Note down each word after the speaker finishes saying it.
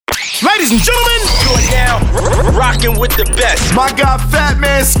Ladies and gentlemen, you are now rocking with the best. My guy Fat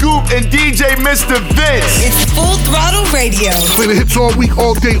Man Scoop and DJ Mr. Vince. It's Full Throttle Radio. Play the hits all week,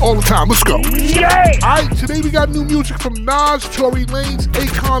 all day, all the time. Let's go. Yay! Alright, today we got new music from Nas, Tory Lanez,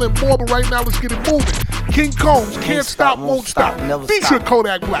 Akon, and more, but right now let's get it moving. King Combs, Can't Stop, Won't Stop. Feature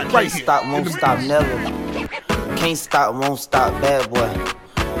Kodak Black right here. Can't stop, won't stop, never. Can't stop, won't stop, bad boy.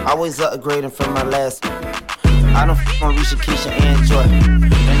 Always upgrading from my last. I don't on Risha, Keisha, and Joy.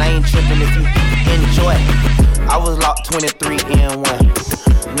 And I ain't tripping if you enjoy. I was locked 23 and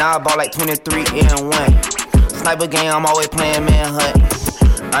 1. Now I bought like 23 and 1. Sniper game, I'm always playing manhunt.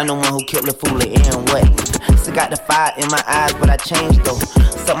 I'm the one who killed the fool and what. Still got the fire in my eyes, but I changed though.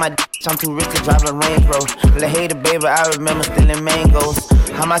 Suck my d***, I'm too rich to drive a Range Rover. La hater, baby, I remember stealing mangoes.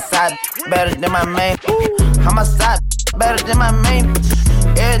 How my side better than my main? How my side better than my main?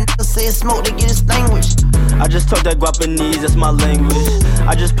 Every nigga say smoke, they get extinguished. I just talk that Guapanese, that's my language.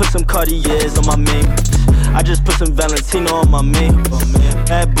 I just put some Cartiers on my main. I just put some Valentino on my main.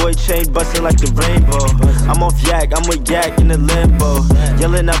 Bad boy chain bustin' like the rainbow. I'm off yak, I'm with yak in the limbo.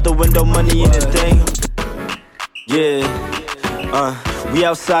 Yelling out the window, money in the thing. Yeah, we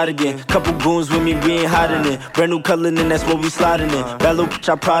outside again. Couple goons with me, we ain't hiding it. Brand new color, and that's what we sliding in. Bad little bitch,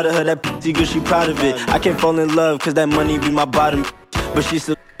 I'm proud of her, that pussy good, she proud of it. I can't fall in love, cause that money be my bottom. But she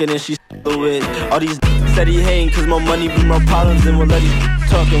still and she still with all these said he hating, cause more money be more problems. And we'll let these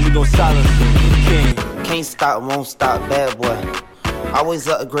talk and we gon' silence him. Can't stop, won't stop, bad boy. Always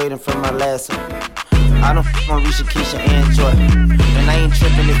upgrading from my last one. I don't on Risha, Keisha, and Joy. And I ain't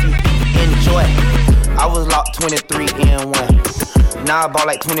tripping if you enjoy. I was locked 23 and 1. Now I bought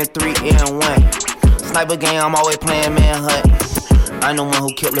like 23 and 1. Sniper game, I'm always playing manhunt. I'm the one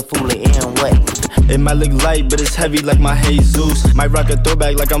who killed the fool and what. It might look light, but it's heavy like my Jesus. Might rock a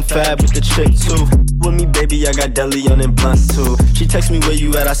throwback like I'm fab with the chick too. With me, baby, I got deli on and blunts too. She text me where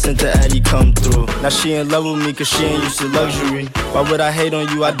you at, I sent the Addy come through. Now she in love with me cause she ain't used to luxury. Why would I hate on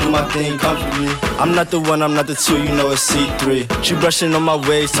you? I do my thing comfortably. I'm not the one, I'm not the two, you know it's C3. She brushing on my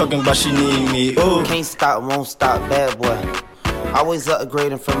waist, talking about she need me. Ooh. Can't stop, won't stop, bad boy. Always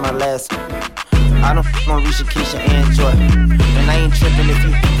upgrading from my last. I don't on Risha, Keisha, and Joy. And I ain't tripping if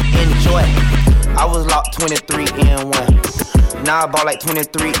you enjoy. I was locked 23 and 1. Now I bought like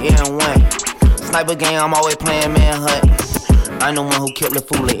 23 and 1. Sniper game, I'm always playing manhunt. I'm the one who killed the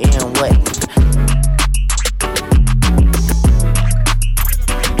fool and what.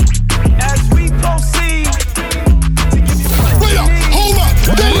 As we proceed, Wait up, hold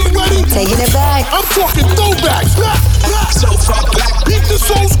up, getting ready. Taking it back. I'm talking throwbacks. Beat the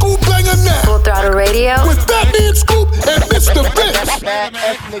soul school banger now. Full Throttle Radio. With Fat Man Scoop and Mr. Vince.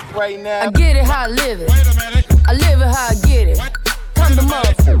 Ethnic right now. I get it how I live it. I live it how I get it. Come to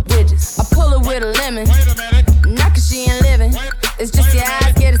motherfucking bitches. I pull it with a lemon. Not cause she ain't living. It's just your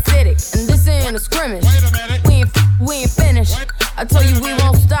eyes get acidic. And this ain't a scrimmage. We ain't finished. I told you we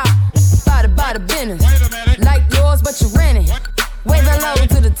won't stop. By the business. Like yours, but you rent it. Wave it low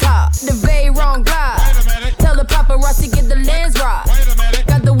to the top. The very wrong glide. Tell the paparazzi get the lens right.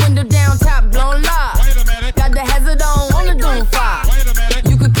 Got the window down, top blown live. Got the hazard on the doom fire.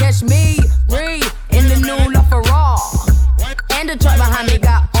 You could catch me, read in the new LaFerrari. And the truck behind me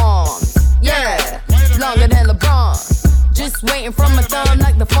got arms. Yeah, longer than LeBron. Just waiting from my thumb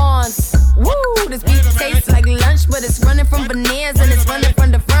like the fawns. Woo, this beat tastes like lunch, but it's running from veneers and it's running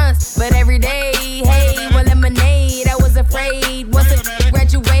from the fronts. But every day, hey, well, lemonade. I was afraid. Once I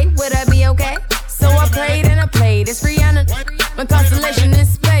graduate, would I be okay? So I prayed and I played. It's Rihanna. My constellation in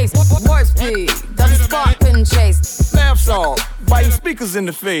space. Warp speed. Doesn't spark, couldn't chase. laugh song, biting speakers in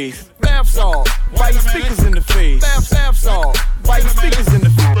the face. Laugh song, biting speakers in the face. Laugh song, biting speakers in the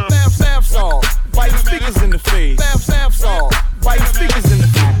face. Laugh song, biting speakers in the face. Laugh song, biting speakers in the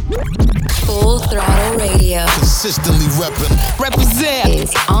face. Full Throttle Radio. Consistently reppin'. Represent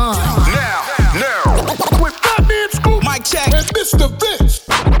is on. Now. With Fat Man Scoop. Mic check. And Mr. Vince.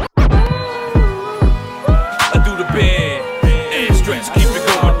 I do the bed and stretch, keep it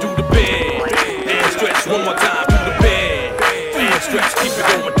going, do the bed and stretch one more time, do the bed and stretch, keep it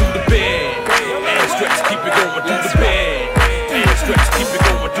going, do the bed and stretch, keep it going, do the bed and stretch, keep it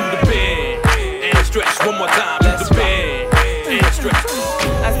going, do the bed and stretch one more time, do the bed and stretch.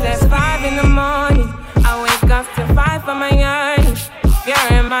 I said 5 in the morning, I wake up to 5 for my yearnings.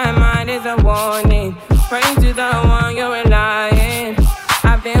 Fear in my mind is a warning. Pray to the one you're relying.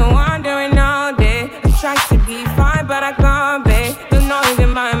 I've been wandering all day. I try to be fine, but I can't be. The noise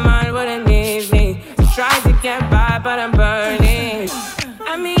in my mind wouldn't leave me. I try to get by, but I'm burning.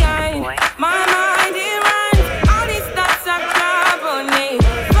 I'm behind. My mind, it runs. All these thoughts are trouble me.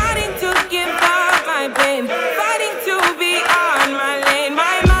 Fighting to give up my pain. Fighting to be on my lane.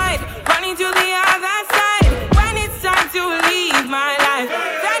 My mind,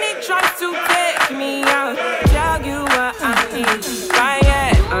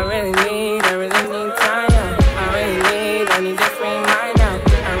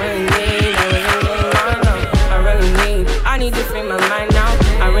 mind now.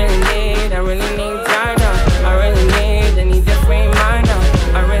 I really need China. I really need a free mind now.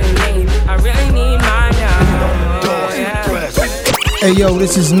 I really need mine now. Yeah. Hey yo,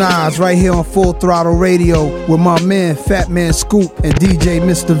 this is Nas right here on Full Throttle Radio with my man Fat Man Scoop and DJ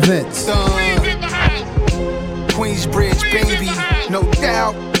Mr. Vince. Queensbridge, baby, no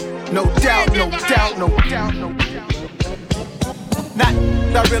doubt, no doubt, no doubt, no doubt, no doubt. Not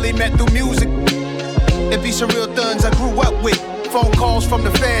I really met through music. It be some real thuns I grew up with. Phone calls from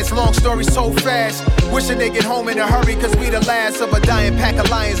the feds, long story so fast. Wishing they get home in a hurry, cause we the last of a dying pack of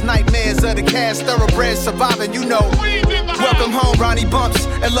lions. Nightmares of the cast, thoroughbreds surviving, you know. Welcome home, Ronnie Bumps,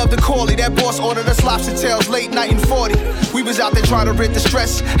 and love the Corley. That boss ordered us lobster tails late night in 40. We was out there trying to rid the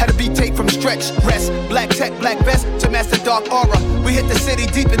stress. Had a beat tape from Stretch, Rest, Black Tech, Black Vest to Master Dark Aura. We hit the city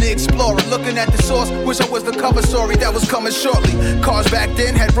deep in the Explorer. Looking at the source, wish I was the cover story that was coming shortly. Cars back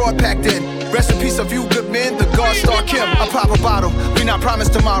then had broad packed in. Rest in peace of you good men, the God Star Kim. I pop a bottle, we not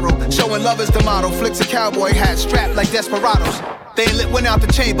promised tomorrow. Showing love is the motto. Flicks a cowboy hat strapped like desperados. They lit one out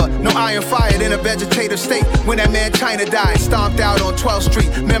the chamber, no iron fired in a vegetative state. When that man China died, stomped out on 12th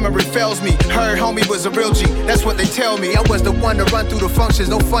Street. Memory fails me, heard homie was a real G. That's what they tell me, I was the one to run through the functions,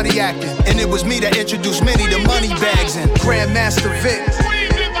 no funny acting. And it was me that introduced many to money bags and Grandmaster Vic.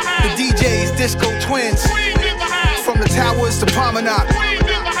 The DJs, Disco Twins. From the towers to Promenade.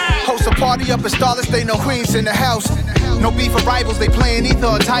 Host a party up in Starlets, they know Queens in the house. No beef or rivals, they playing either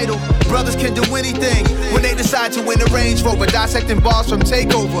a title. Brothers can do anything when they decide to win a Range Rover. Dissecting bars from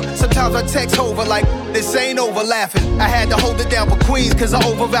Takeover. Sometimes I text over like this ain't over laughing. I had to hold it down for Queens cause I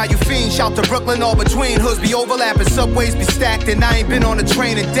overvalue fiends. Shout to Brooklyn, all between. Hoods be overlapping, subways be stacked. And I ain't been on a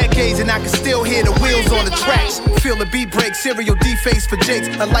train in decades and I can still hear the wheels on the tracks. Feel the beat break, serial deface for Jakes.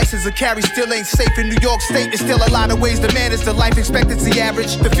 A license to carry still ain't safe in New York State. There's still a lot of ways to manage the life expectancy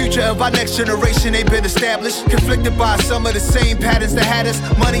average. The future of our next generation ain't been established. Conflicted by some of the same patterns that had us.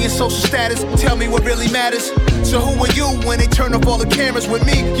 Money and social status, tell me what really matters. So who are you when they turn off all the cameras with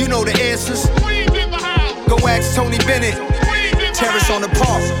me? You know the answers. Go ask Tony Bennett. Terrace on the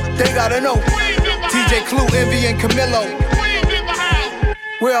park, they gotta know. DJ Clue, Envy, and Camilo.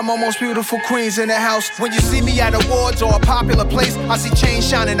 Where are my most beautiful queens in the house? When you see me at awards or a popular place, I see chains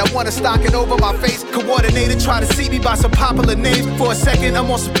shining, I wanna stock it over my face. Coordinated, try to see me by some popular names. For a second,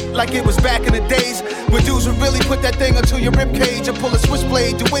 I'm on some like it was back in the days when dudes would really put that thing onto your ribcage and pull a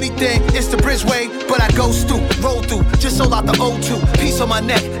switchblade, do anything. It's the Bridgeway, but I go stoop, roll through, just sold out the O2. Piece on my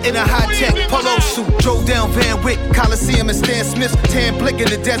neck in a high-tech polo suit. Drove down Van Wyck, Coliseum and Stan Smith's. Tan Blick in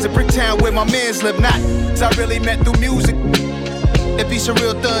the desert, brick town where my mans live. Not, I really met through music. It be some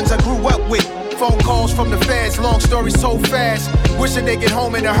real thuns I grew up with. Phone calls from the feds, long story so fast. Wishing they get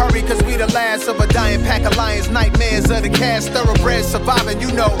home in a hurry, cause we the last of a dying pack of lions. Nightmares of the cast, thoroughbreds surviving,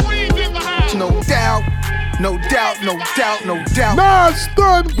 you know. No doubt, no doubt, no doubt, no doubt. Nas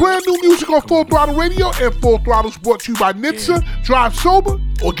Thun, brand new music on Full Throttle Radio, and Full Throttle's brought to you by Nitsa. Drive sober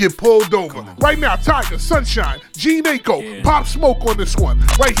or get pulled over. Right now, Tiger, Sunshine, Gene Aiko, Pop Smoke on this one.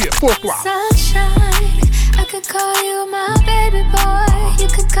 Right here, Full Throttle. Sunshine, I could call you my baby boy. You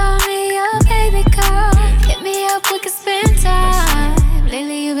could call me your baby girl. Hit me up, we could spend time.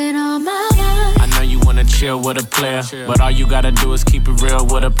 Lately you've been on my mind. I know you wanna chill with a player, but all you gotta do is keep it real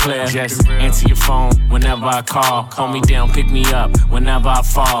with a player. Just answer your phone whenever I call. Hold me down, pick me up whenever I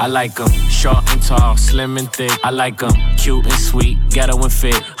fall. I like 'em short and tall, slim and thick. I like 'em cute and sweet, ghetto and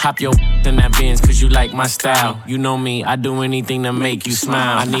fit. Hop your in that Benz cause you like my style. You know me, I do anything to make you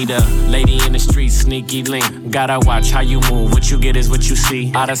smile. I need a lady in the street, sneaky link. Gotta watch how you move, what you get is what you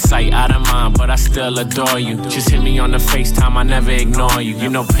see. Out of sight, out of mind, but I still adore you. Just hit me on the FaceTime, I never ignore you. You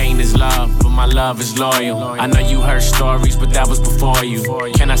know pain is love, but my love is loyal. I know you heard stories, but that was before you.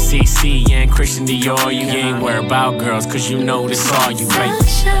 Can I see and Christian Dior? You ain't worried about girls, cause you know this all you, baby.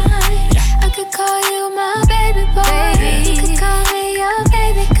 Sunshine, I could call you my baby boy. You could call me your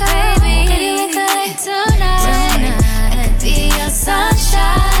baby girl. Maybe we could late tonight. I could be your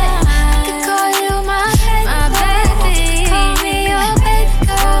sunshine. I could call you my baby. Call me your baby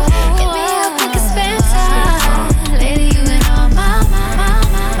girl. Hit me up, we could spend time. Lately you been on my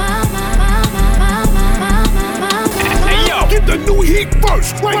Hey yo, get the new heat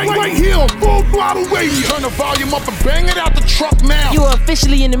first, right here on Full Throttle Radio. Turn the volume up and bang it out the truck now. You are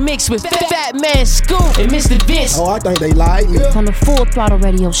officially in the mix with Fat Man Scoop and Mr. Vince. Oh, I think they like me. On the Full Throttle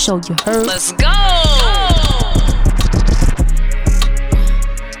Radio show, you heard? Let's go!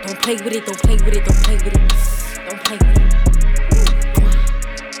 Don't play with it, don't play with it, don't play with it. Don't play with it.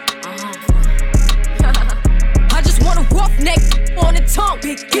 I just want a roughneck on the tongue.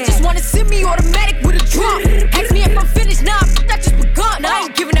 You just wanna send me automatic with a drum. Ask me if I'm finished, nah, I just begun. I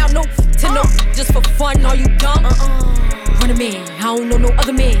ain't giving out no to no, just for fun. Are you dumb? Run a man.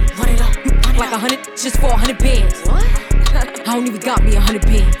 just for 100 bands. What? I don't even got me 100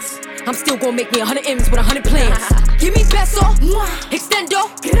 bands. I'm still gonna make me 100 M's with 100 plans. Give me peso, extendo.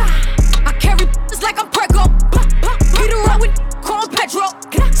 I carry just like I'm Prego. Get around with call Pedro.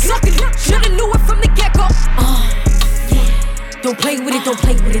 Suckin', shoulda knew it from the get-go. Don't play with it, don't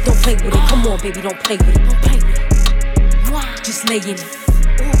play with it, don't play with it. Come on, baby, don't play with it, don't play with it. Just lay in it.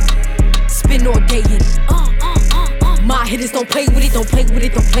 Spin all day in it. My hitters don't play with it, don't play with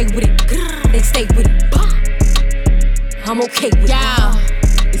it, don't play with it. They stay with it. I'm okay with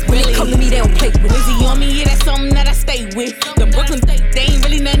it. When they come to me, they don't play with it. Wizzy on me, yeah, that's something that I stay with. The Brooklyn, they ain't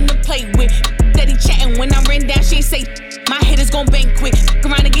really nothing to play with. Steady chatting when I ran down, she ain't say my hitters gon' bang quick. Fuck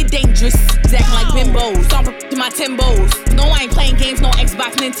around and get dangerous. Acting like bimbos. Stomp to my Timbos. No, I ain't playing games, no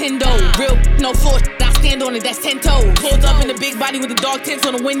Xbox, Nintendo. Real, no floor, I stand on it, that's 10 toes. Pulled up in the big body with the dog tints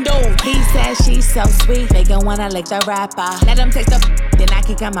on the window. He said she's so sweet, they gon' wanna lick the rapper. Let them taste the then I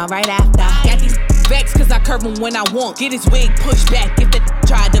can come out right after. Got these vex cause I curve him when I want. Get his wig pushed back if the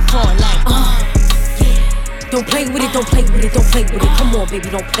try to front like Don't play with it, don't play with it, don't play with it. Come on, baby,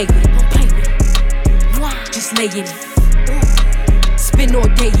 don't play with it, don't play with it. Just lay in it. Spin all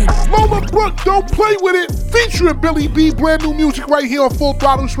day in it. Mama Brooke, don't play with it. Featuring Billy B. Brand new music right here on Full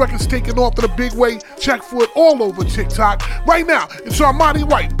Throttle. This record's taking off in a big way. Check for it all over TikTok. Right now, it's Armani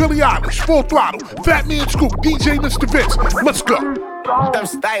White, Billie Eilish, Full Throttle, Fat Man Scoop, DJ Mr. Vince. Let's go. I'm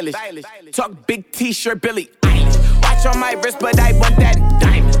stylish. Talk big t-shirt, Billie Eilish. Watch on my wrist, but I want that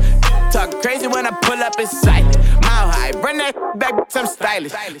diamond. Talk crazy when I pull up in sight. Mile high, run that back, I'm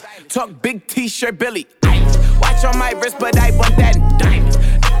stylish. Talk big t-shirt, Billie Eilish. Watch on my wrist, but I want that diamond.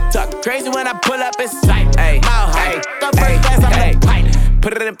 Talk crazy when I pull up in sight. Mile high, the first class, I'm the pilot.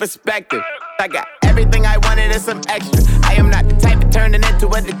 Put it in perspective. I got everything I wanted and some extra. I am not the type of turning into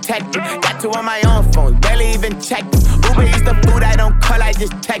a detective. Got two on my own phone, barely even check them. Uber Eats the food I don't call, I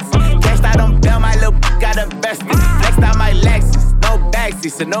just text them. Cashed out on bail, my little got invested. Flexed out my Lexus, no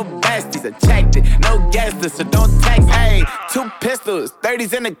backseat, so no besties. I checked it, no guesses, so don't text. Hey, 2 pistols,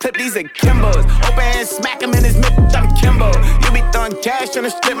 30s in the clip, these are Kimbos. Open hand, smack him in his mid, I'm Kimbo. You be throwing cash on the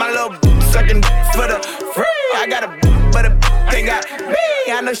strip, my little sucking for the free. I got a but a thing got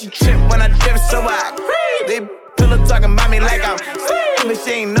me. I know she trip when I dip, so I they pillow talking about me like I'm sick. But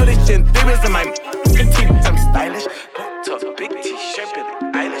she ain't know this shit. 3 weeks in my teeth, I'm stylish. Talk big t-shirt,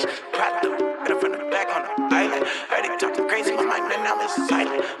 Billie Eilish. Pride the from the back on the island. Heard they talking crazy, my mind now is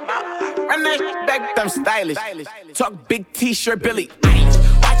silent. Run that back, I'm stylish. Talk big t-shirt, Billie Eilish.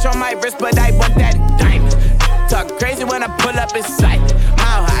 Watch on my wrist, but I want that diamond. Talk crazy when I pull up in sight.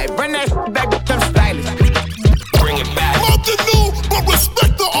 Mile high, run that back, I'm stylish. Bring it back. Love the new, but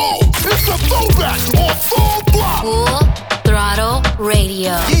respect the old. It's a throwback on Full Throttle. Full Throttle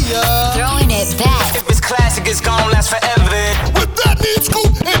Radio. Yeah. Throwing it back. If it's classic, it's gonna last forever. With Fat Man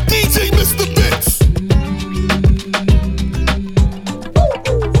Scoop and DJ Mr. Vince.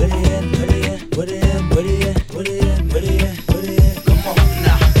 Come on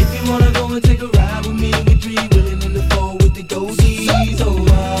now. If you wanna go and take a ride with me, we 3 willing in the 4 with the goldies. Oh,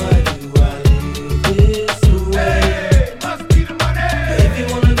 why do I live this way? Must be the money. If you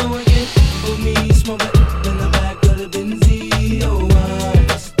wanna go and get with me, smoke it in the back of the Benzie. Oh, why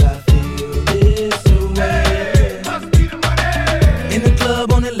must I feel this way? Must be the money. In the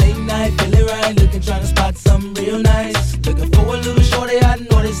club on a late night, feeling right, looking, trying to spot something real nice. Looking for a little shorty I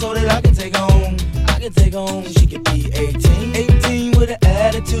know this so that I can take home. Take home, she could be 18 with an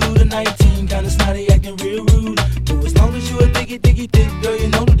attitude of 19, kinda snotty, acting real rude. But as long as you a thick, girl, you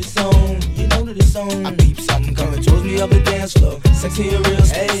know that it's on. I peep something coming towards me up the dance floor, sexy and real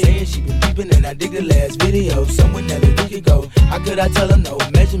slow. Saying she been peeping and I dig the last video. Someone that we could go. How could I tell her no?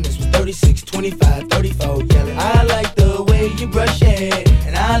 Measurements was 36, 25, 34. Yelling, I like the way you brush your hair,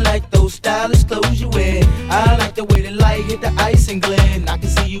 and I like those stylish clothes you wear. I like the way the light hit the ice and glare, and I can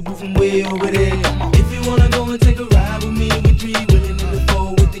see you moving way over there. If you wanna go and take a ride with me, we 3 willing in the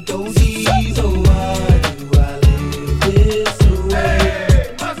 4 with the goldies. Oh, why do I live this way?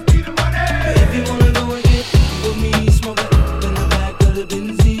 Must be the money. If you wanna go and get with me, smoke it in the back of the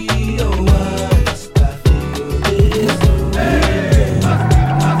Benzie. Oh, why must I feel this way?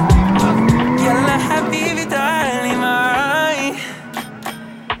 Girl, حبيبي تعالي معاي.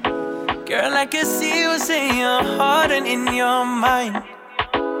 Girl, I can see what's in your heart and in your mind.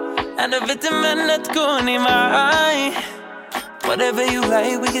 And if it's a minute تكوني معاي. Whatever you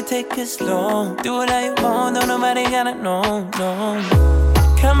like, we can take it slow. Do what I want, don't nobody gotta know, no.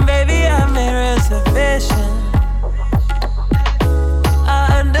 Come baby, I made reservation.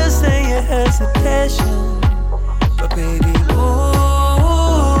 I understand your hesitation, but baby,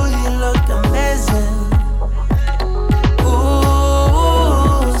 ooh, you look amazing.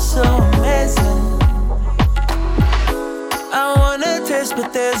 Ooh, so amazing.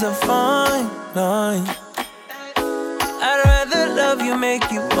 make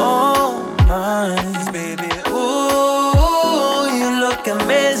you all mine. Baby, ooh, you look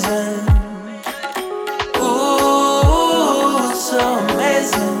amazing. Ooh, so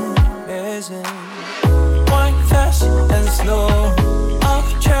amazing, amazing. Wine fast and slow, off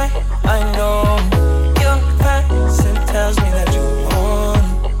track, I know. Your passing tells me that you want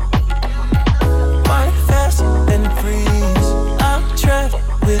it. Wine fast and freeze, off track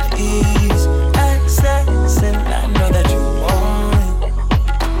with ease. Assassin, I know that you want it.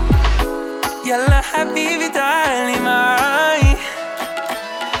 Yalla habibi darling, my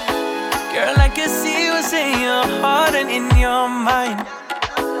girl, I can see what's in your heart and in your mind.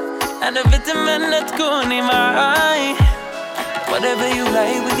 And the vitamin that's going in my eye. Whatever you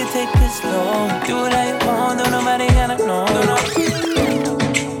like, we can take it slow. Do what I want, don't nobody gotta know.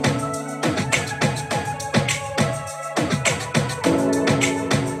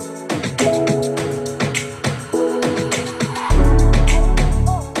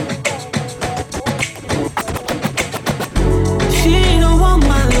 She don't want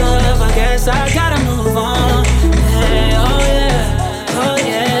my love, I guess I gotta move on. Hey, oh yeah, oh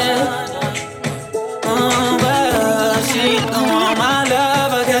yeah. Well, she don't want my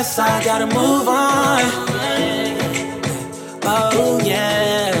love, I guess I gotta move on. Oh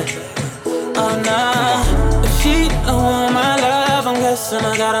yeah, oh nah. If she don't want my love, I'm guessing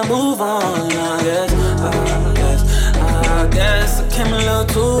I gotta move on. I guess I came a little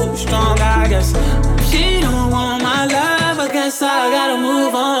too strong, I guess. If she don't want my love, I guess I gotta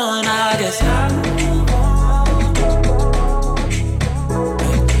move on, I guess.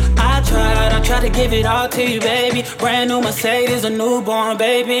 I tried to give it all to you, baby. Brand new Mercedes, a newborn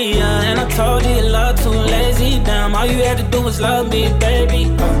baby, yeah. And I told you your love too lazy, damn. All you had to do was love me, baby.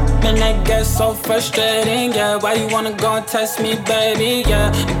 Man, that gets so frustrating, yeah. Why you wanna go and test me, baby,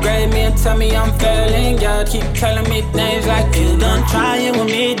 yeah. Degrade me and tell me I'm failing, yeah. Keep telling me things like you done trying with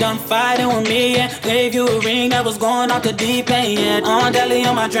me, done fighting with me, yeah. Gave you a ring that was going off the deep end, yeah. On deli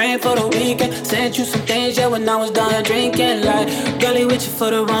on my drain for the weekend. Sent you some things, yeah, when I was done drinking. Like, girlie with you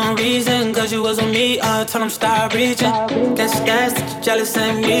for the wrong reason, cause you was with me, tell them stop reaching. Guess that you're jealous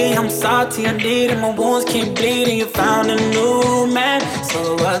of me. I'm salty, I need it, my wounds keep bleeding. You found a new man,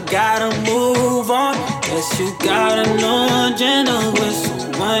 so I gotta move on. Guess you got a new agenda with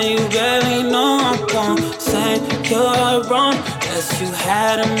someone you barely know. I'm gon' say you're wrong. Guess you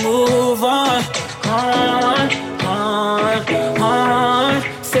had to move on.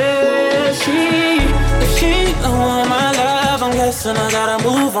 Said if she don't want my love, I'm guessing I gotta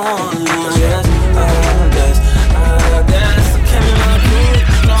move on.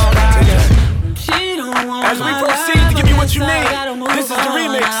 As we proceed to give you what you need, this is the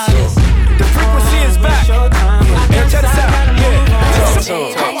remix. The frequency is back. Hey, check this out.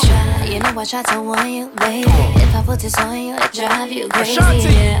 Yeah. You know I tried to warn you, baby. If I put this on you, it drive you crazy.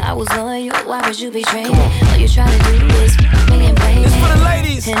 Yeah, I was loyal, why would you betray me? All you try to do is me and play me. It's for the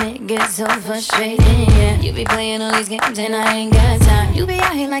ladies. And it gets so frustrating, yeah. You be playing all these games and I ain't got time. You be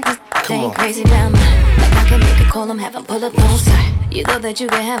out here like this thing crazy about me. Like I can make a call, I'm having pull up closer. You thought that you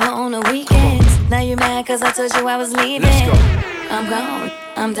could have her on the weekends. Now you mad cause I told you I was leaving. Let's go. I'm gone,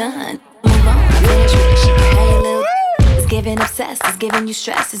 I'm done. Move on, I finish with this shit. Hey, little. It's giving obsessed, it's giving you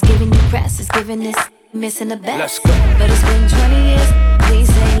stress, it's giving you press, it's giving this missing the best. Let's go. But it's been 20 years, please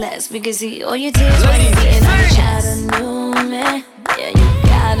say less. We can see all your tears when you're beating on the child. A new man, yeah, you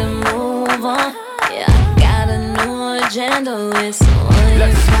gotta move on. Yeah, I got a new agenda with someone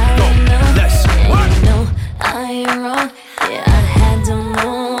you probably know. And you know I ain't wrong, yeah, I had to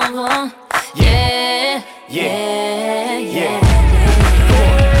move on. Yeah, yeah, yeah.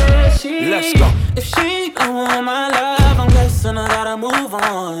 Let's go. If she don't want my love, I'm guessing I gotta move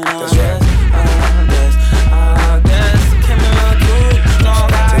on. That's right. I guess I came a little too strong,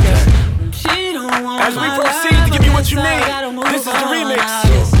 I guess. She don't want As we my proceed love, to give you what you need, this is the remix.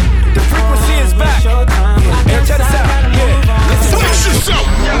 The frequency is back. Hey, check this out. Yeah. Listen. Switch yourself.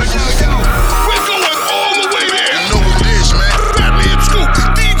 We're going all the way there. You know what it is, man. Fatman Scoop,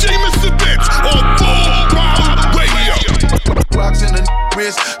 DJ Mr. Vince on Full Throttle Radio. Rocks in the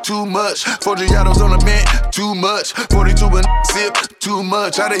wrist, too much. 40 Yados on the bent, too much. 42 and sip, too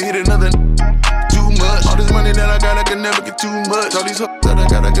much. I done hit another too much. All this money that I got, I can never get too much. All these hoes that I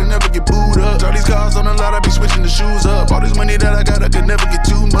got, I can never get booed up. All these cars on the lot, I be switching the shoes up. All this money that I got, I can never get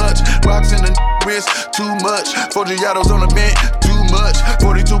too much. Rocks in the wrist, too much. 40 Yados on the bent, too much.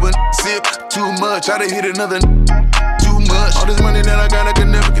 42 and sip, too much. I done hit another too much. All this money that I got, I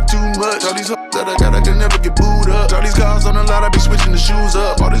can never get too much. All these hoes that I got, I can never get booed up. much. All these cars on the lot, I be switching the shoes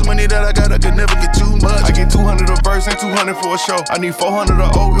up. All this money that I got, I could never get too much. I get 200 a verse and 200 for a show. I need 400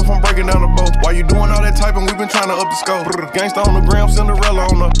 a O if I'm breaking down the boat. While you doing all that typing, we been trying to up the scope. Gangsta on the gram, Cinderella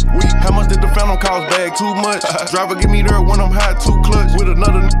on the week. How much did the Phantom cost? Bag too much. Driver give me dirt when I'm high, 2 clutch. With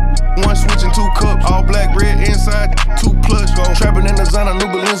another one switching 2 cups. All black, red inside, 2 plush. Go trapping in the designer, new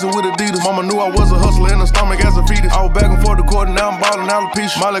Balenci with Adidas. Mama knew I was a hustler in the stomach as a fetus. I was back and forth the court and now I'm ballin'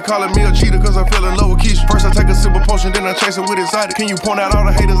 alopecia. Molly calling me a cheater cause I fell in love with Keisha. First I take a sip of potion, then I chase it with excited. Can you point out all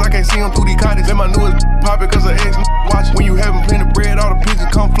the haters? I can't see them through these cottage. Then my newest pop it cause the ex watch. When you having plenty of bread, all the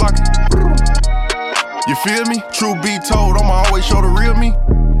pigeons come flocking. You feel me? True be told, I'ma always show the real me.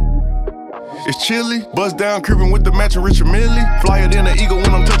 It's chilly, bust down creeping with the matching Richard Millie. Flyer than an eagle when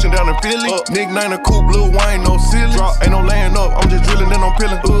I'm touching down in Philly. Nickname a coupe, Lil Wayne, no silly. Drop, ain't no laying up, I'm just drilling, then I'm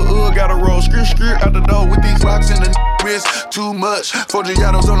peeling. Gotta roll, skirt out the door with these rocks in the wrist, too much. 4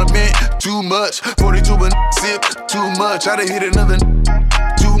 Giottos on the bench, too much. 42 but sip, too much. I done hit another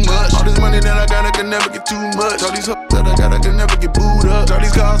too much. All this money that I got, I can never get too much. All these hoes that I got, I can never get booed up. All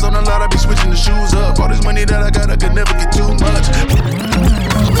these cars on the lot, I be switching the shoes up. All this money that I got, I can never get too much.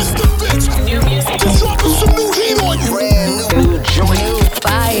 Mr. Vince, new music. Just dropping some new heat on you. Brand new joint. New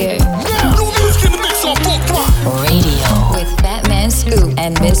fire. Now, new music in the mix on Full Throttle Radio with Fatman Scoop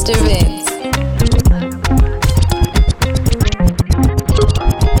and Mr. Vince.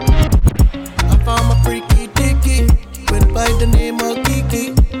 I found my freaky dicky, went by the name of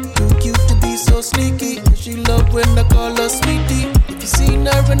Kiki. Too cute to be so sneaky. She love when I call her sweetie. If you seen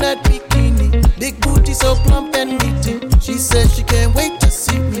her in that bikini, big booty so plump and meaty. She says she can't wait to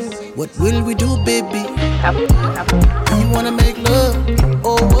see me. What will we do, baby? Do you wanna make love?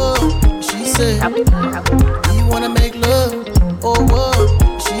 Oh, whoa. She said. Do you wanna make love? Oh, whoa.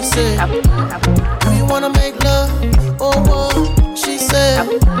 She said. Do you wanna make love? Oh, whoa. She said.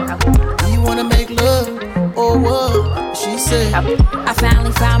 Do you wanna make love? Oh, whoa. She said. I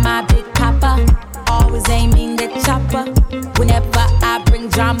finally found my big papa. Always aiming the chopper. Whenever I bring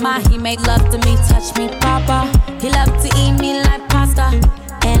drama, he make love to me, touch me, papa. He love to eat me like pasta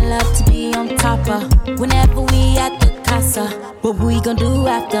and love to be on top of. Whenever we at the casa, what we gon' do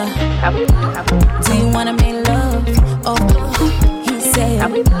after? Do you wanna make love? Oh, he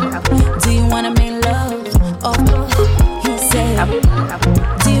said. Do you wanna make love? Oh, he said.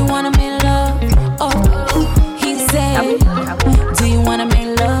 Do you wanna make love? Oh, he said. Do you wanna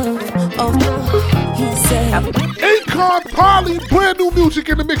make love? Oh, he said. Akon Polly, brand new music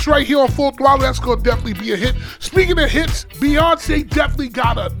in the mix right here on Full Throttle. That's gonna definitely be a hit. Speaking of hits, Beyonce definitely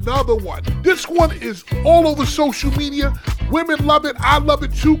got another one. This one is all over social media. Women love it. I love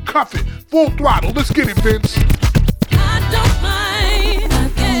it too. Cuff it. Full Throttle. Let's get it, Vince. I don't mind, I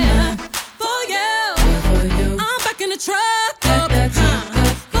care for you. I'm back in the truck.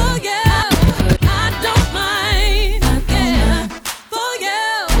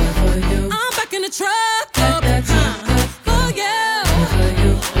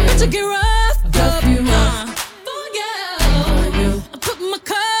 To get rough, up, for you. I put my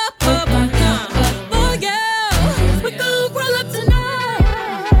cup up, for you. We gon' roll up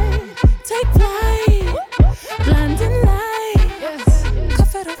tonight, take flight, blinding lights.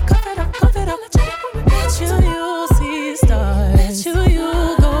 Cuff it up, cuff it up, cuff it up. Bet you see stars. Bet you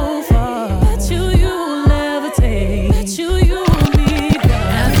go far. Bet you levitate. Bet you be God.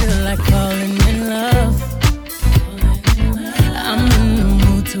 I feel like falling in love. I'm in the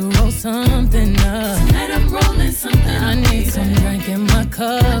mood to roll something up. Tonight I'm rolling something. I need some drink in my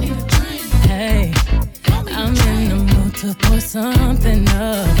cup. Hey, I'm in the mood to pour something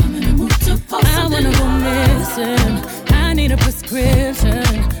up. I wanna go missing. I need a prescription.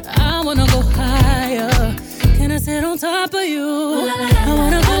 I wanna go higher. Can I sit on top of you? I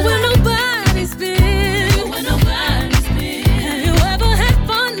wanna go where nobody's been. Have you ever had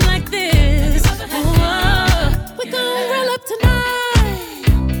fun like this? We gon' roll up tonight.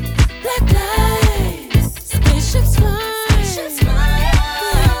 Black lights, spaceships fly.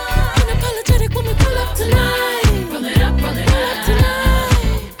 Unapologetic when we pull up tonight. Roll it up tonight.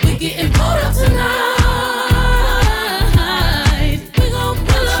 We getting pulled up tonight. We gon'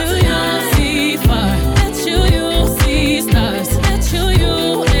 pull up tonight. Bet you see far. Bet you see stars. Bet you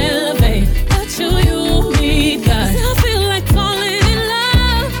elevate. Bet you meet God. I feel like falling in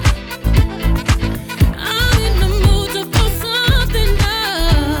love. I'm in the mood to pull something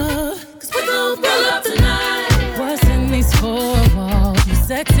up. 'Cause we gon' roll up tonight. What's in these four walls? You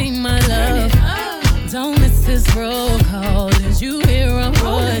sexy, my love. Don't miss this roll call. Is you here on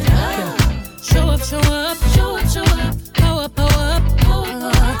what? Show up, show up, show up, show up. Pow up, pow up, pow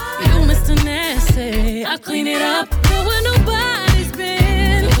up. You Mr. Nasty, I clean it up. Go where nobody's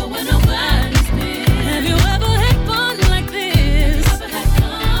been. Have you ever had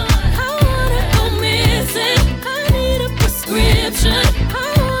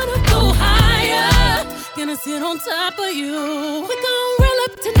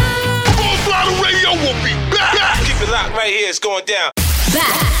locked right here. It's going down.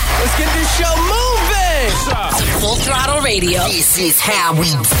 Let's get this show moving. Full Throttle Radio. This is how we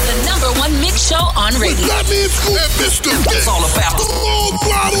do. The #1 mix show on radio. That means it's all about the Full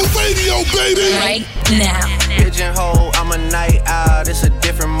Throttle Radio, baby. Right now. Pigeonhole, I'm a night owl. It's a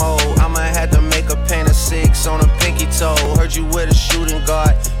different mode. I'ma have to make a paint of 6 on a pinky toe. Heard you with a shooting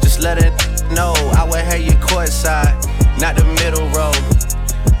guard. Just let it know. I would have you courtside, not the middle row.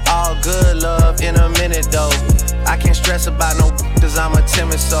 All good love in a minute though. I can't stress about no cause I'm a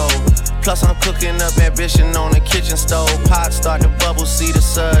timid soul. Plus I'm cooking up ambition on the kitchen stove. Pot start to bubble, see the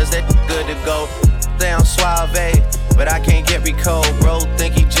suds, that good to go. Down suave, but I can't get Rico. Bro,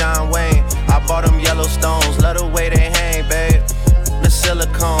 think he John Wayne. I bought them Yellowstones, love the way they hang, babe. The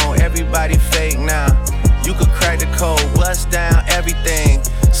silicone, everybody fake now. You could crack the code, bust down everything.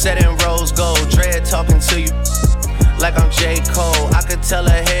 Set in rose gold, dread talking to you like I'm J. Cole. I could tell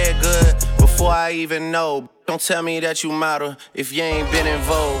her head good before I even know. Don't tell me that you model if you ain't been in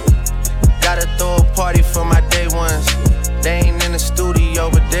vogue. Gotta throw a party for my day ones. They ain't in the studio,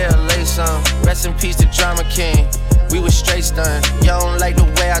 but they'll lay some. Rest in peace to Drama King. We was straight stunned. Y'all don't like the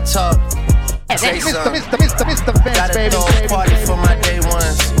way I talk. Say something. Gotta throw a party for my day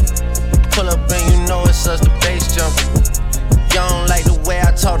ones. Pull up and you know it's us, the bass jumping. Y'all don't like the way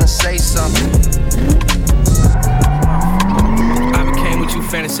I talk and say something. What you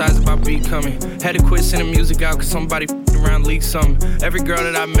fantasize about becoming. Had to quit sending music out cause somebody around leaked something. Every girl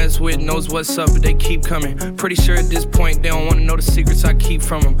that I mess with knows what's up, but they keep coming. Pretty sure at this point they don't wanna know the secrets I keep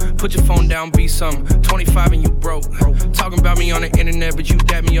from them. Put your phone down, be something. 25 and you broke. Talking about me on the internet, but you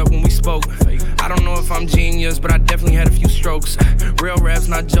dapped me up when we spoke. I don't know if I'm genius, but I definitely had a few strokes. Real raps,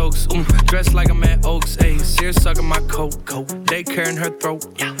 not jokes. Dressed like I'm at Oaks. Ayy, Sears sucking my coat. Daycare in her throat.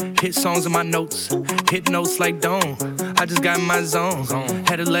 Hit songs in my notes. Hit notes like Dawn. I just got in my zone.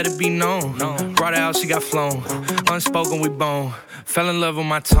 Had to let it be known. Brought her out, she got flown. Unspoken, we bone. Fell in love with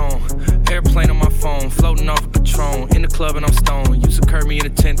my tone. Airplane on my phone. Floating off a Patron. In the club and I'm stoned. Used to curb me in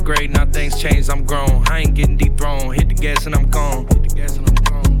the 10th grade. Now things changed, I'm grown. I ain't getting dethroned. Hit the gas and I'm gone.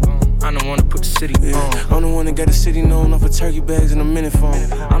 I'm the one that put the city on. I'm the one that got the city known off of turkey bags and a minute phone.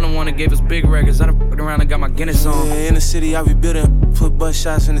 I'm the one that gave us big records. I done fucked around and got my Guinness on. Yeah, in the city I be building. Put butt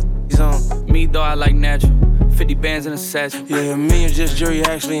shots in the zone. Me though, I like natural. 50 bands in a satchel. Yeah, me and just jury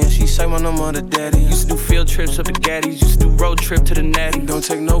actually, and she say my number on the daddy. Used to do field trips up to Gaddy's, used to do road trip to the Natty. Don't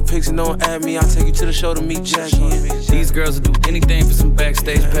take no pics and don't add me, I'll take you to the show to meet Jackie. These girls will do anything for some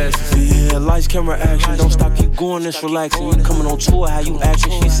backstage passes. Yeah, lights, camera, action, don't stop, keep going, this relaxing. You coming on tour, how you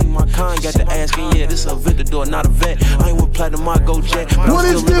acting? She see my con, got to asking, yeah, this a Aventador, not a vet. I ain't with platinum, I go jet. What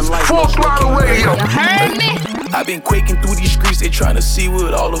is this Full Throttle Radio? You heard me? I've been quaking through these streets, they tryna see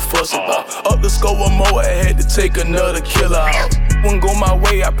what all the fuss about. Up the score one more, I had to take another killer out. Wouldn't go my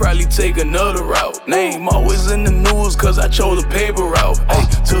way, I probably take another route. Name always in the news, cause I chose a paper route. Ay,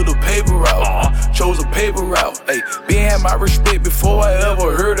 to the paper route, chose a paper route. Ay, been had my respect before I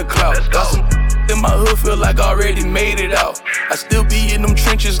ever heard a clout. Got some in my hood, feel like I already made it out. I still be in them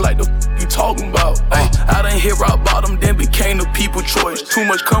trenches like the you talking about. Ay, I done hit rock bottom, then became the people choice. Too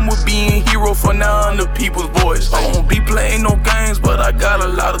much come with being hero, for now I'm the people's voice. I won't be playing no games, but I got a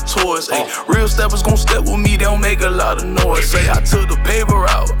lot of toys. Ay, real steppers gon' step with me, they don't make a lot of noise. Say I took the paper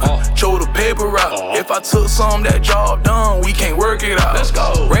out, chose the paper out. If I took some, that job done, we can't work it out. Let's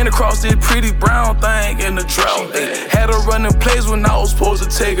go. Ran across this pretty brown thing in the drought. Ay, had her running plays when I was supposed to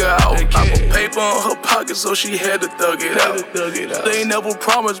take her out. I put paper on her pocket, so she had to thug it out. They never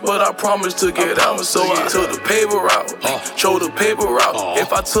promised, but I promised to get out. So I took the paper out, chose the paper out.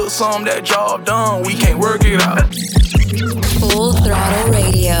 If I took some, that job done, we can't work it out. Full Throttle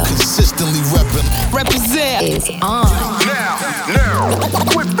Radio. Consistently represent is on. Now,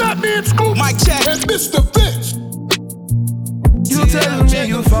 with Batman Scoop, Mike Check, and Mr. Vince. You telling me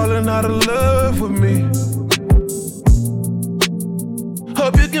you falling out of love with me?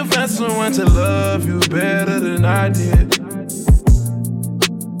 Hope you can find someone to love you better than I did.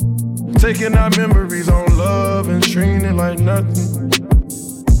 Taking our memories on love and treating it like nothing.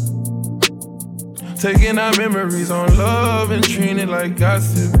 Taking our memories on love and treating it like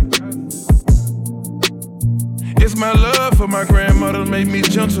gossip. It's my love for my grandmother made me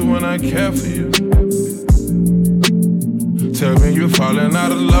gentle when I care for you. Tell me you're falling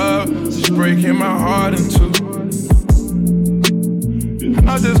out of love, it's breaking my heart in two.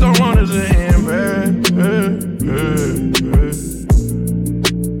 I just don't want it to end bad.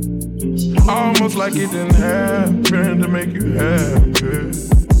 Almost like it didn't happen to make you happy.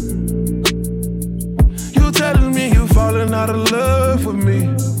 You telling me you falling out of love with me?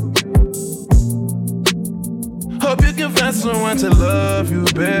 Hope you can find someone to love you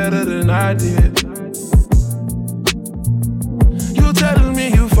better than I did.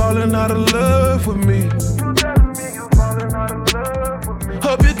 falling out of love with me.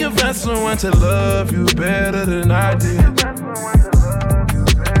 Hope you can find someone to love you better than I did.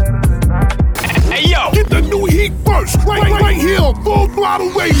 Hey yo, get the new heat first, right here on Full Throttle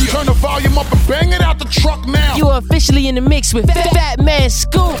Radio. Turn the volume up and bang it out the truck now. You are officially in the mix with Fat Man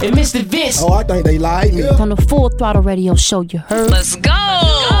Scoop and Mr. Vince. Oh, I think they like me. On the Full Throttle Radio show, you heard? Let's go.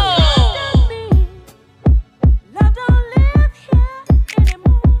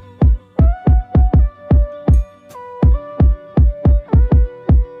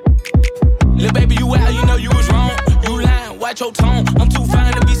 Lil' baby, you out, you know you was wrong. You lying, watch your tone. I'm too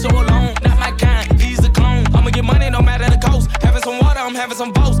fine to be so alone. Not my kind, he's a clone. I'ma get money no matter the cost. Having some water, I'm having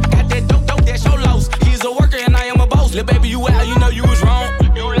some boats. Got that dope, that's your loss. He's a worker and I am a boss. Lil' baby, you out, you know you was wrong.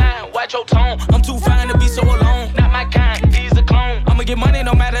 You lying, watch your tone. I'm too fine to be so alone. Not my kind, he's a clone. I'ma get money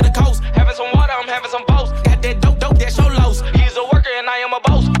no matter the cost. Having some water, I'm having some boats. Got that dope, that's your loss. He's a worker and I am a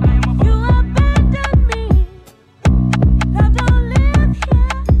boss.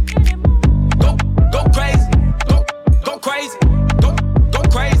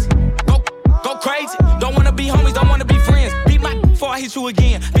 I hit you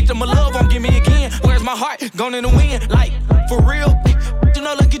again. Victim of love won't give me again. Where's my heart? Gone in the wind. Like, for real? You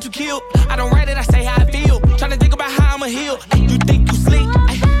know, look, get you killed. I don't write it, I say how I feel. Tryna think about how I'ma heal. You think you sleep?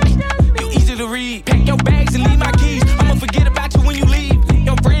 You easy to read. Pack your bags and leave my keys. I'ma forget about you when you leave.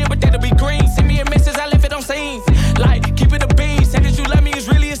 Your friend, but that'll be green. Send me a message, I left it on scene. Like, keep it a bean. Say that you love me is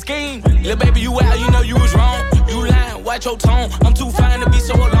really a scheme. Lil' baby, you out, you know you was wrong. You lying, watch your tone. I'm too fine to be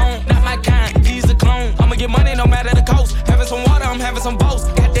so alone. Not my kind, he's a clone. I'ma get money no matter the cost. Having some water, I'm having some boats.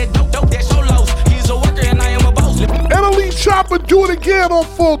 Got that dope, that's your loss. He's a worker and I am a boss. And Elite Chopper do it again on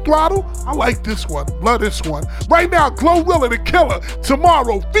Full Throttle. I like this one, love this one. Right now, Glorilla the Killer,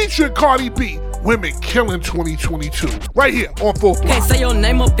 tomorrow featuring Cardi B. Women Killing 2022. Right here on Full Throttle. Can't say your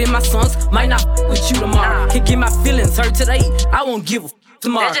name up in my songs, might not with you tomorrow. Can't get my feelings hurt today, I won't give a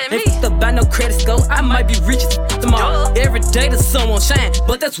tomorrow. If the buy no credit score, I might be rich tomorrow. Every day the sun won't shine,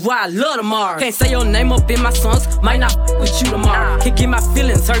 but that's why I love tomorrow. Can't say your name up in my songs, might not with you tomorrow. Can't get my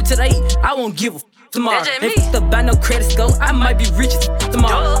feelings hurt today, I won't give a tomorrow. If the buy no credit score, I might be rich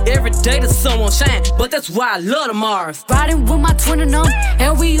tomorrow. Every day the sun won't shine, but that's why I love tomorrow. Riding with my twin and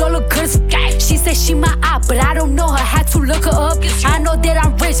and we all look good as She said she my eye, but I don't know her. Had to look her up. I know that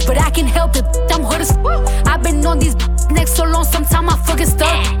I'm rich, but I can help it. I'm hood as I've been on these necks so long, sometimes I fucking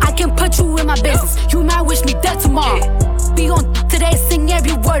stuck. I can put you in my business. You might wish me dead tomorrow. Be on today, sing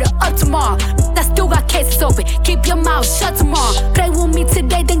every word of up tomorrow. I still got cases open. Keep your mouth shut tomorrow. Play with me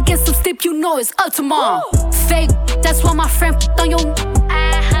today, then get some sleep. You know it's up tomorrow. Fake, that's why my friend on your.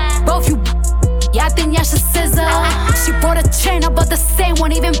 Both you. Yeah, I think y'all should scissor. She bought a chain, I bought the same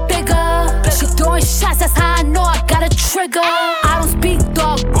one, even bigger. She throwing shots, that's how I know I got a trigger. I don't speak,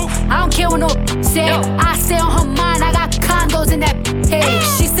 dog. I don't care what no say. I stay on her mind, I got condos in that head.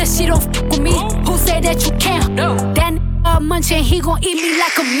 She said she don't f with me. Who said that you can't? That munchin', he gon' eat me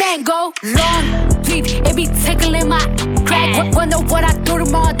like a mango. Long deep, it be tickling my crack. Wonder what I do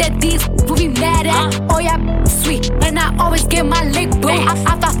tomorrow that these will be mad at. Oh yeah, sweet, and I always get my lick boo. I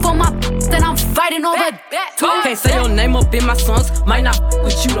thought for my then I'm fighting over that. Can't say your name up in my songs, might not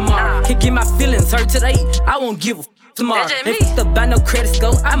with you tomorrow. Can't get my feelings hurt today, I won't give a tomorrow. If the buy no credit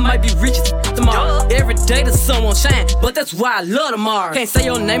score, I might be rich tomorrow. Every day the sun won't shine, but that's why I love tomorrow. Can't say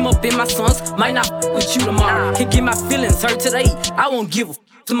your name up in my songs, might not with you tomorrow. Can't get my feelings hurt today, I won't give a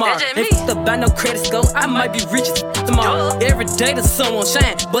tomorrow. If the buy no credit score, I might be rich tomorrow. Every day the sun won't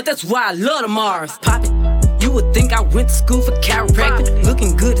shine, but that's why I love tomorrow. Pop it. You would think I went to school for chiropractic.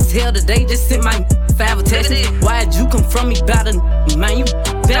 Looking good as hell today, just sent my 5 text. Why'd you come from me about a man? You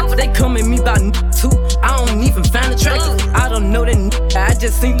back, but they come at me about too. I don't even find attractive. I don't know that I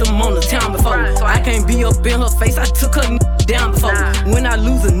just seen them on the town before. I can't be up in her face, I took her down before. When I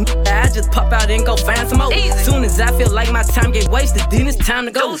lose a I just pop out and go find some more. Soon as I feel like my time get wasted, then it's time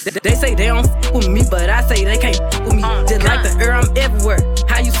to go. They say they don't f with me, but I say they can't f with me. Just like the air, I'm everywhere.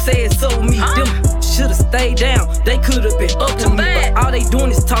 How you say it so with me? Them should've stayed down. They could've been up with me, but all they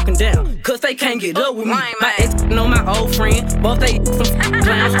doing is talking down, cause they can't get up with me. My ex know my old friend, both they some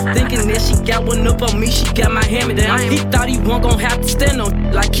clowns. Thinking that she got one up on me, she got my hand me down. He thought he wasn't gon' have to stand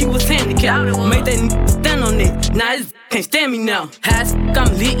on like he was handicapped. Made that stand on it, now this can't stand me now. High as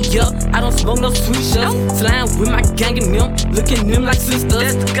I'm lit, yup, I don't smoke no sweet shots. Slime with my gang and them, looking at them like sisters.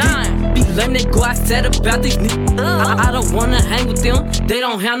 That's the gun. Be letting they go outside about these niggas. I don't wanna hang with them, they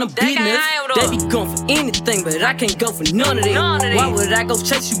don't have no business. They be going for anything, but I can't go for none of that. Why would I go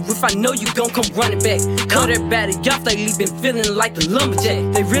chase you if I know you gon' come running back? Cut everybody off, they been feeling like the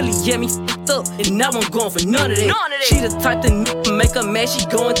lumberjack. They really get me up, and I won't going for none of that. She the type to make her mad, she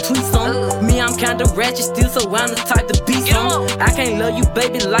going tweet some. Me, I'm kinda ratchet still, so I'm the type to be some. I can't love you,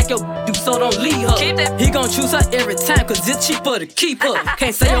 baby, like your do, so don't leave her. He gon' choose her every time, cause it's cheaper to keep her.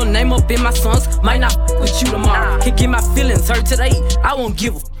 Can't say your name up in my songs, might not with you tomorrow. Can't get my feelings hurt today, I won't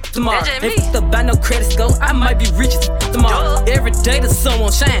give a tomorrow. If the buy no credit score, I might be rich tomorrow. Every day the sun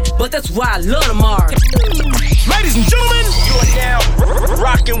won't shine, but that's why I love tomorrow. Ladies and gentlemen, you are now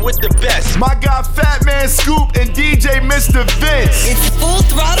rocking with the best. My guy Fat Man Scoop and DJ Mr. Vince. It's Full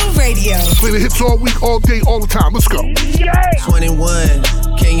Throttle Radio. Play the hits all week, all day, all the time. Let's go. 21,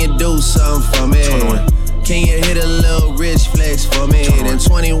 can you do something for me? 21. Can you hit a little rich flex for me? 21. Then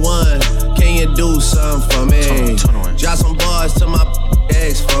 21, can you do something for me? 21. Drop some bars to my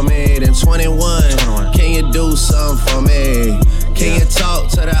ex for me. Then 21, can you do something for me? Can you talk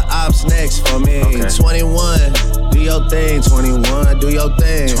to the ops next for me? Okay. 21, do your thing. 21, do your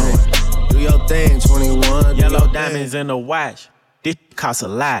thing. 21. Do your thing. 21. Yellow diamonds in the watch. This costs a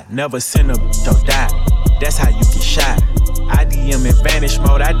lot. Never send a bitch or die. That's how you get shot. I DM in vanish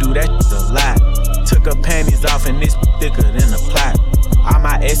mode. I do that a lot. Took her panties off and this thicker than a plot. All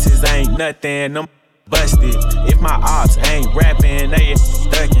my S's ain't nothing. Them busted. If my ops ain't rapping, they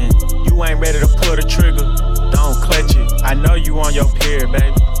ducking. You ain't ready to pull the trigger. Don't clutch it. I know you on your period,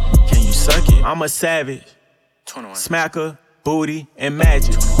 baby. Can you suck it? I'm a savage. 21. Smacker, booty, and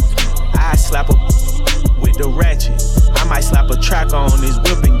magic. I slap a with the ratchet. I might slap a track on this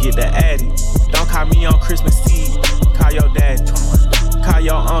whip and get the addy. Don't call me on Christmas Eve. Call your dad. 21. Call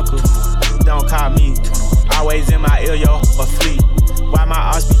your uncle. 21. Don't call me. 21. Always in my ear, yo, a fleet. Why my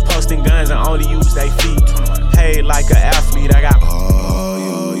ass be posting guns and only use they feet? 21. Paid like an athlete. I got.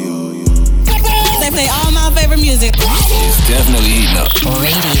 They play all my favorite music. It's definitely heating up.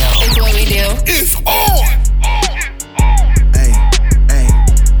 Radio. It's what we do. It's on. Hey, hey,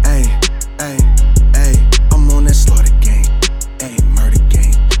 hey, hey, hey. I'm on that slaughter game. Hey, murder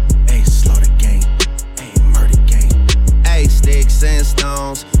game. Hey, slaughter game. Hey, murder game. Hey, sticks and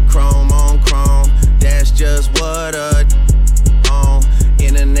stones, chrome on chrome. That's just what on.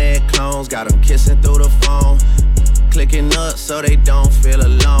 Internet clones got them kissing through the phone. Clicking up so they don't feel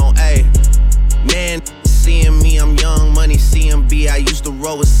alone. Hey. Man, seeing me, I'm young money, CMB. I used to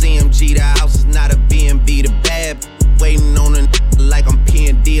roll with CMG. The house is not a B&B. The bad waiting on a like I'm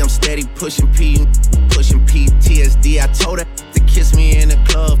P&D. I'm steady pushing PTSD. I told her to kiss me in the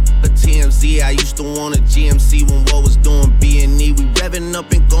club for TMZ. I used to want a GMC when what was doing B&E. We revving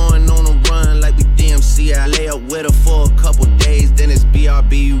up and going on a run like we DMC. I lay up with her for a couple days, then it's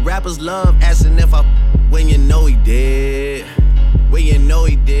BRB. Rappers love asking if I when you know he did. Well, you know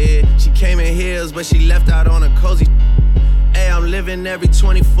he did. She came in heels, but she left out on a cozy. Hey, I'm living every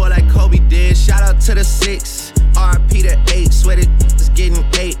 24 like Kobe did. Shout out to the 6, RIP to 8. Sweat it is getting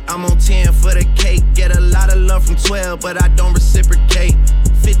 8. I'm on 10 for the cake. Get a lot of love from 12, but I don't reciprocate.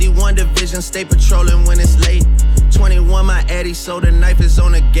 51 division, stay patrolling when it's late. 21, my Eddie, so the knife is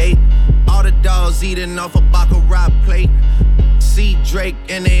on the gate. All the dogs eating off a Baccarat plate. See Drake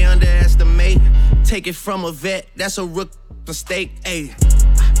and they underestimate. Take it from a vet, that's a rookie mistake, ayy.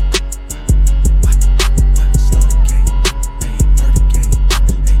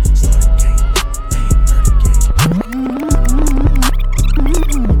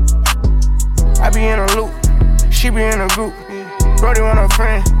 I be in a loop, she be in a group. Brody want a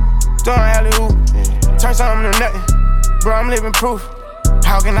friend, throwing alley-oop. Turn something to nothing, bro, I'm living proof.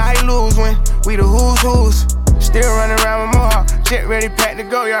 How can I lose when we the who's? Still running around with Mohawk, jet ready, packed to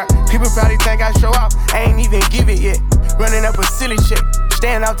go yard. People probably think I show up, I ain't even give it yet. Running up a silly check,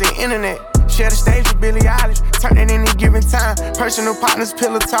 staying off the internet. Share the stage with Billie Eilish, turn it any given time. Personal partners,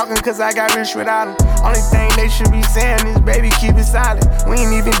 pillow talking, cause I got rich without them. Only thing they should be saying is, baby, keep it silent. We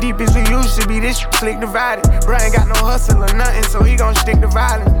ain't even deep as we used to be, this shit slick divided. Bro ain't got no hustle or nothing, so he gon' stick to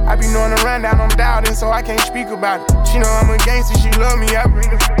violence. I be knowing the rundown, I'm doubting, so I can't speak about it. She know I'm a gangster, she love me, I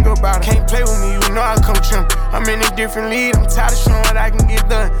bring the fuck about it. Can't play with me, you know I come trim. I'm in a different lead, I'm tired of showing what I can get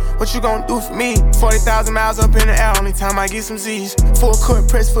done. What you gon' do for me? 40,000 miles up in the air, only time I get some Z's. Full court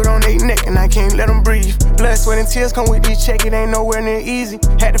press foot on they neck, and I can't let them breathe. Blood, sweat, and tears come with this check, it ain't nowhere near easy.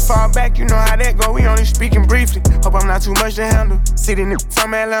 Had to fall back, you know how that go, we only speaking briefly. Hope I'm not too much to handle. Sitting in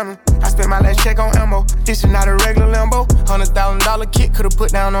from Atlanta, I spent my last check on ammo. This is not a regular Lambo. $100,000 kit, could've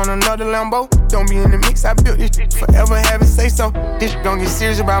put down on another Lambo. Don't be in the mix, I built this shit, forever have it say so. This shit don't get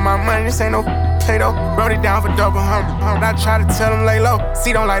serious about my money, this ain't no Play-Doh. Wrote it down for double humble. I try to tell him lay low.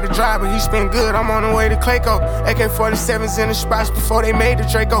 C don't like to drive, but he spin good, I'm on the way to Clayco. AK-47s in the spots before they made the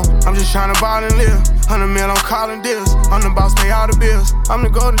Draco. I'm just trying to ball and live. 100 mil, I'm calling deals. I'm the boss, pay all the bills. I'm the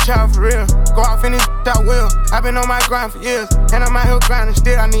golden child for real. Go off in this I will. I've been on my grind for years, and I'm out here grinding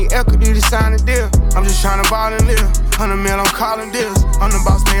still. I need equity to sign a deal. I'm just trying to ball and live. 100 mil, I'm calling deals. I'm the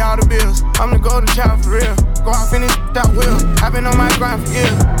boss, pay all the bills. I'm the golden child for real. Go off in this I will. I've been on my grind for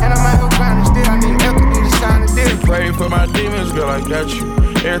years, and I'm out here grinding still. I need equity to sign a deal. Pray for my demons, girl, I got you.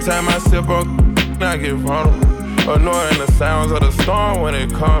 Every time I sip on, I get vulnerable. Annoying the sounds of the storm when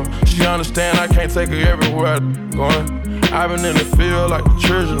it comes. She understand I can't take her everywhere I'm going. I've been in the field like the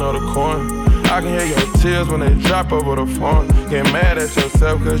children of the corn. I can hear your tears when they drop over the phone. Get mad at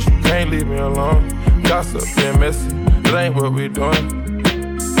yourself cause you can't leave me alone. Gossip and messy, that ain't what we doing.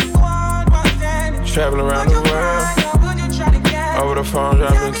 Traveling around the world, over the phone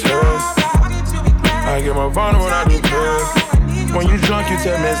dropping tears. I get more vulnerable when I do this. When you drunk you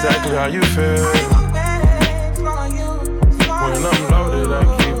tell me exactly how you feel. When I'm loaded, I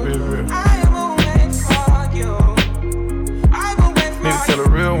keep it real. Need to tell a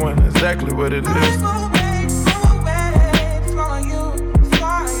real one exactly what it is.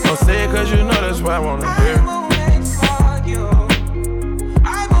 Don't say it cause you know that's what I wanna hear.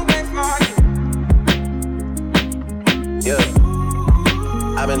 Yeah,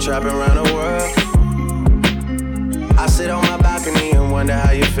 I've been trapping around the world. I sit on my balcony and wonder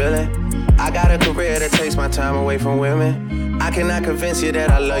how you feeling. I got a career that takes my time away from women. I cannot convince you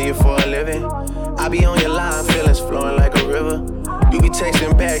that I love you for a living. I be on your line, feelings flowing like a river. You be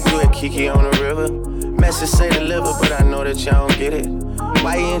texting back, you and Kiki on the river. Message say deliver, but I know that y'all don't get it.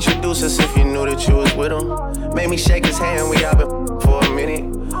 Why you introduce us if you knew that you was with him? Made me shake his hand, we all been for a minute.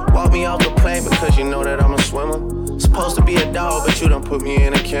 Walk me off the plane because you know that I'm a swimmer. Supposed to be a dog, but you done put me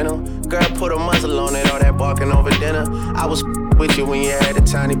in a kennel. Girl, put a muzzle on it, all that barking over dinner. I was with you when you had a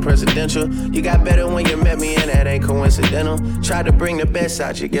tiny presidential. You got better when you met me, and that ain't coincidental. Tried to bring the best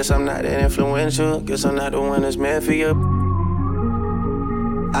out you, guess I'm not that influential. Guess I'm not the one that's meant for you.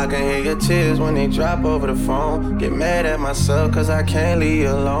 I can hear your tears when they drop over the phone. Get mad at myself cause I can't leave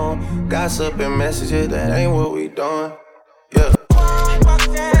you alone. Gossip and messages, that ain't what we doing. Yeah.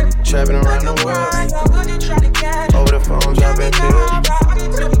 Trapping around the world. Over the phone, dropping tears.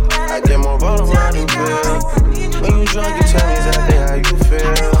 I get more vulnerable when I do feel. When you drunk, you tell me exactly how you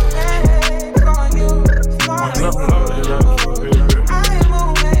feel.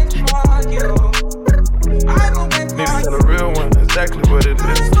 Need to tell a real one exactly what it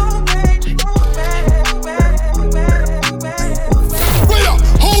is. Wait up,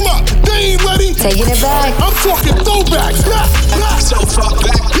 hold up, they ain't ready. Taking it back. I'm talking throwbacks.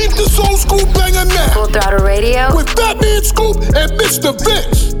 Keep the soul school banger now. Full Throttle Radio with Fatman Scoop and Mr.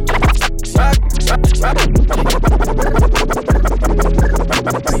 Vince.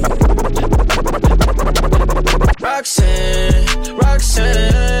 Roxanne,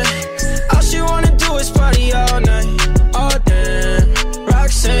 all she wanna do is party all night, all day.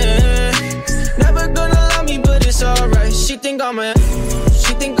 Roxanne, never gonna love me, but it's alright. She think I'm a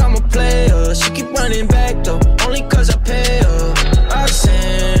player. She keep running back though, only cause I pay her.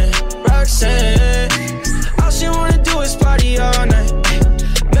 Roxanne, all she wanna do is party all night.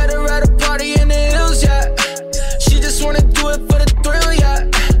 Met her at a party in the hills, yeah. She just wanna do it for the thrill, yeah.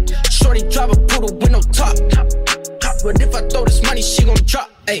 Shorty drive a poodle with no top. But if I throw this money, she gon' drop.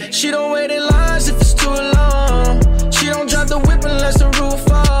 Ay. She don't wait in lines if it's too long. She don't drive the whip unless the roof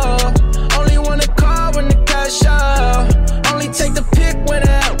fall. Only want a car when the cash out. Only take the pick when the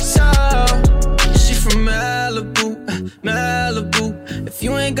house out. She from Malibu. If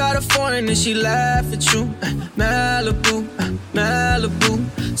you ain't got a foreign, then she laugh at you. Malibu.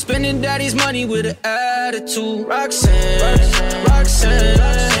 Spending daddy's money with an attitude. Roxanne.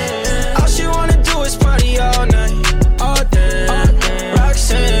 All she wanna do is party all night, all day.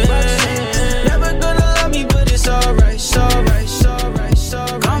 Roxanne, never gonna love me, but it's alright,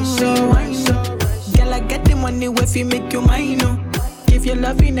 Come rewind, girl, I get the money if you make you mine, oh. Give you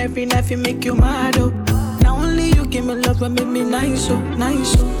loving every night, you make you mad, oh. Now only you give me love and make me nice, oh.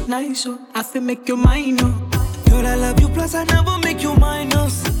 I feel make you mine, oh. Girl, I love you, plus I never make you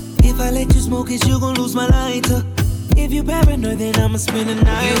minus. If I let you smoke it, you gon' lose my lighter. If you paranoid, then I'ma spend the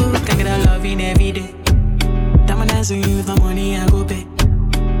night. You can get a loving every day. Diamond answer you the money I go pay.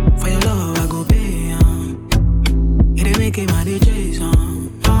 For your love I go pay. It ain't making my DJs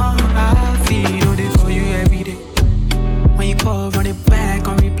I feel it for you every day. When you call, run it back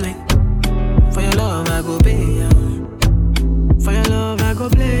on replay. For your love I go pay. For your love I go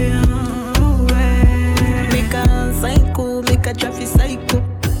play. Make a psycho, make a traffic psycho.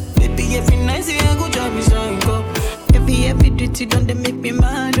 Baby, every night say I go drive me psycho. Every duty done they make me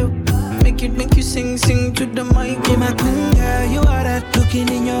mad, oh. Make you sing to the mic. Be my queen, girl, you are that looking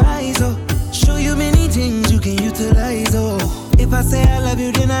in your eyes, oh. Show show you many things you can utilize, oh. If I say I love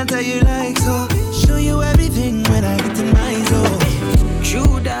you, then I tell you like so. Show you everything when I get in my zone.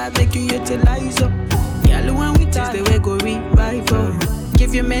 True that make you utilize, oh. Girl, when we taste the way go revive, oh.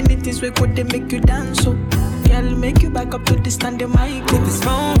 Give you many things we could they make you dance, oh. Girl, make you back up to the standing mic. If his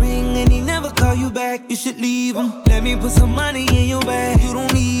phone ring and he never call you back, you should leave him. Let me put some money in your bag. You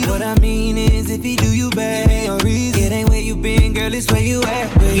don't need him. What I mean is, if he do you bad, it ain't no reason. It ain't where you been, girl, it's where you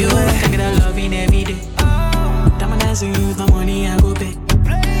at. Where you at? Take that loving every day. Time and dancing you, the money I go pay.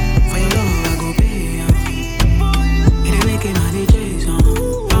 For your love I go pay. It ain't making money chase, I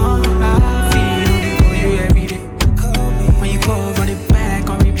feel it for you every day. When you call, run it back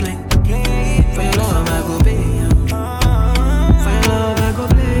on replay. For your love I go pay. For your love I go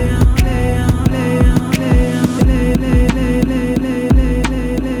play.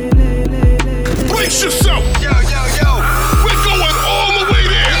 Brace yourself. Yo. We're going all the way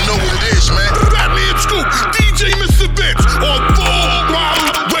there. You know what it is, man. Fat Man Scoop, DJ Mr. Vince on Full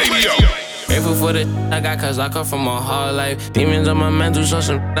Throttle Radio. Grateful for the I got cause I come from a hard life. Demons on my mental, so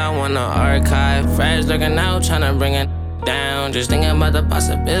some I wanna archive. Friends looking out, tryna bring it down. Just thinking about the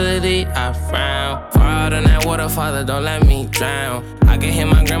possibility, I frown. Far out in that water, Father, don't let me drown. I can hear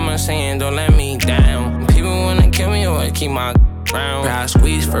my grandma saying, don't let me down. People wanna kill me or keep my ground. I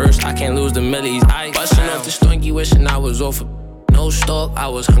squeeze first, I can't lose the millies. I bustin' off the stinky, wishing I was off. No stalk, I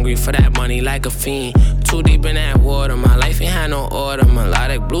was hungry for that money like a fiend. Too deep in that water, my life ain't had no order.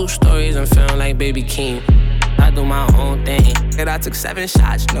 Melodic blue stories, I'm feeling like Baby King. I do my own thing. And I took 7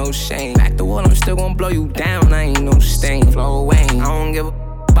 shots, no shame. Back the wall, I'm still gon' blow you down. I ain't no stain, flow away. I don't give a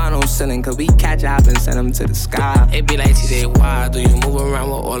about no ceiling, cause we catch up and send them to the sky. It be like TJ, why do you move around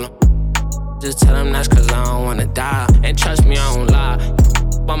with all them? Just tell them that's cause I don't wanna die. And trust me, I don't lie.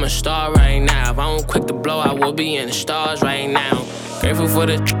 I'm a star right now. If I don't quick to blow, I will be in the stars right now. Grateful for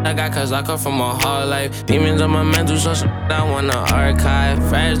the I got cause I come from a hard life. Demons on my mental, so some I wanna archive.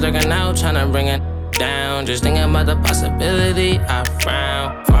 Friends looking out, tryna bring it down. Just thinking about the possibility, I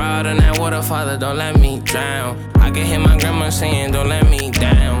frown. Far out in that water, Father, don't let me drown. I can hear my grandma saying, don't let me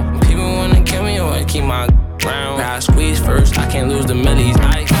down. People wanna kill me or keep my ground. I squeeze first, I can't lose the millies.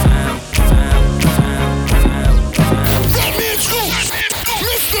 I found.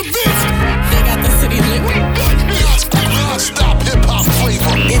 They got the city lit. Non-stop hip-hop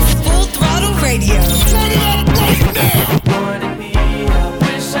flavor. It's Full Throttle Radio. Turn it up right now. Wanna be, I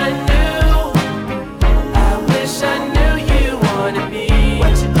wish I knew you wanna be.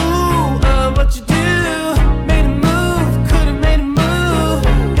 What you do, what you do. Made a move, could've made a move.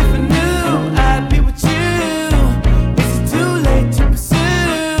 If I knew, I'd be with you. Is it too late to pursue?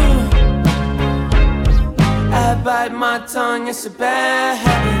 I bite my tongue, it's a bad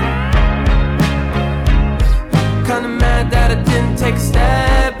habit. Kinda mad that I didn't take a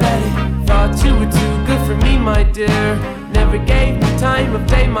stab at it. Thought you were too good for me, my dear. Never gave me time of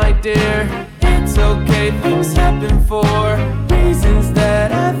day, my dear. It's okay, things happen for reasons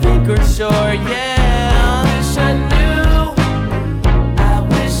that I think are sure, yeah. I wish I knew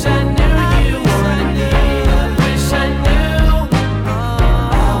you wanted me. I wish I knew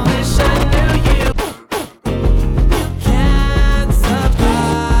you. Can't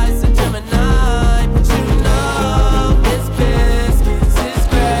surprise a Gemini, but you know this biscuits is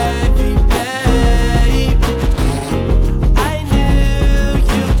gravy, babe. I knew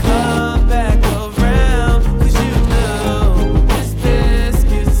you'd come back around, cause you know this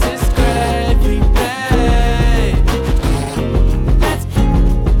biscuits is gravy, babe. Let's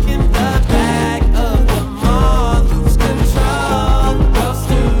in the back of the mall, lose control, go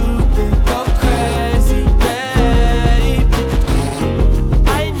stupid, go crazy, babe. I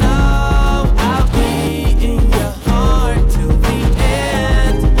know I'll be in your heart till the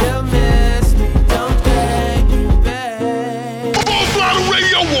end. You'll miss me, don't beg you, babe. Full Throttle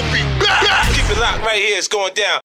Radio will be back. Keep it locked right here, it's going down.